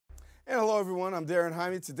And hello, everyone. I'm Daren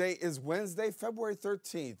Jaime. Today is Wednesday, February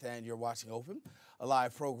 13th, and you're watching Open, a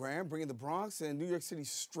live program bringing the Bronx and New York City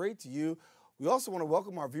straight to you. We also want to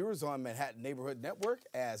welcome our viewers on Manhattan Neighborhood Network,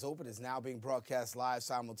 as Open is now being broadcast live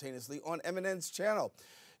simultaneously on MNN's channel.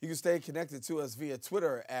 You can stay connected to us via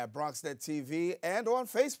Twitter at BronxNet TV and on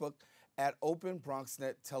Facebook at Open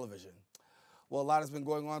BronxNet Television. Well, a lot has been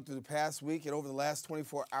going on through the past week, and over the last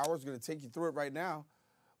 24 hours, we're going to take you through it right now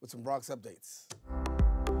with some Bronx updates.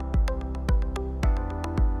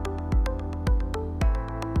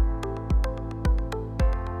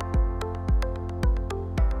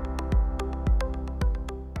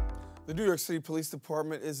 The New York City Police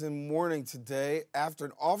Department is in mourning today after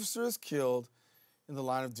an officer is killed in the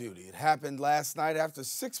line of duty. It happened last night after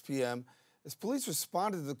 6 p.m. as police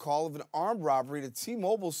responded to the call of an armed robbery at a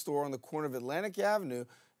T-Mobile store on the corner of Atlantic Avenue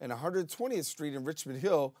and 120th Street in Richmond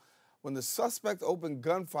Hill when the suspect opened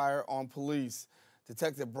gunfire on police.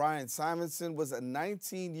 Detective Brian Simonson was a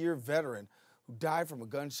 19-year veteran who died from a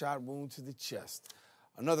gunshot wound to the chest.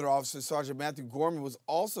 Another officer, Sergeant Matthew Gorman, was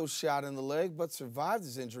also shot in the leg but survived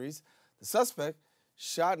his injuries. The suspect,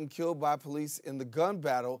 shot and killed by police in the gun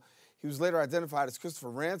battle. He was later identified as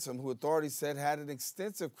Christopher Ransom, who authorities said had an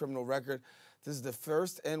extensive criminal record. This is the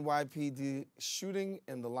first NYPD shooting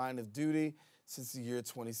in the line of duty since the year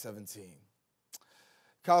 2017.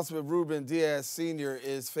 Councilman Ruben Diaz Sr.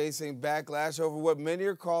 is facing backlash over what many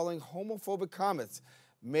are calling homophobic comments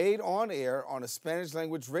made on air on a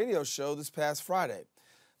Spanish-language radio show this past Friday.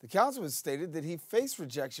 The councilman stated that he faced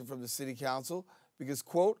rejection from the city council because,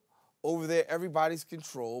 quote, over there everybody's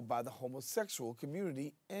controlled by the homosexual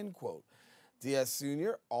community, end quote. Diaz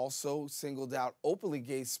Sr. also singled out openly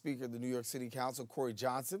gay Speaker of the New York City Council, Corey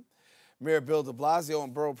Johnson. Mayor Bill de Blasio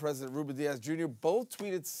and Borough President Ruben Diaz Jr. both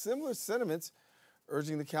tweeted similar sentiments,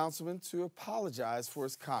 urging the councilman to apologize for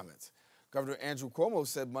his comments. Governor Andrew Cuomo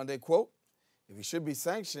said Monday, quote, if he should be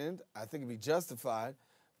sanctioned, I think it'd be justified,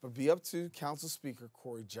 but be up to Council Speaker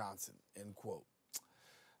Corey Johnson, end quote.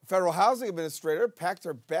 A federal housing administrator packed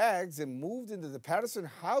her bags and moved into the Patterson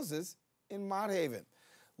houses in Mott Haven.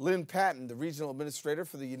 Lynne Patton, the regional administrator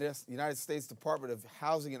for the United States Department of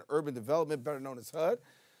Housing and Urban Development, better known as HUD,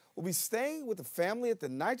 will be staying with the family at the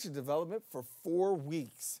NYCHA development for 4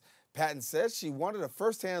 weeks. Patton says she wanted a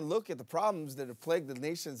firsthand look at the problems that have plagued the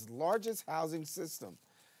nation's largest housing system.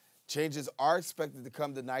 Changes are expected to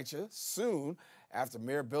come to NYCHA soon after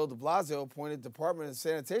Mayor Bill de Blasio appointed Department of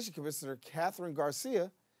Sanitation Commissioner Catherine Garcia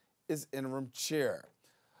as interim chair.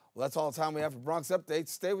 Well, that's all the time we have for Bronx Updates.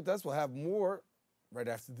 Stay with us. We'll have more right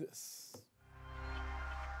after this.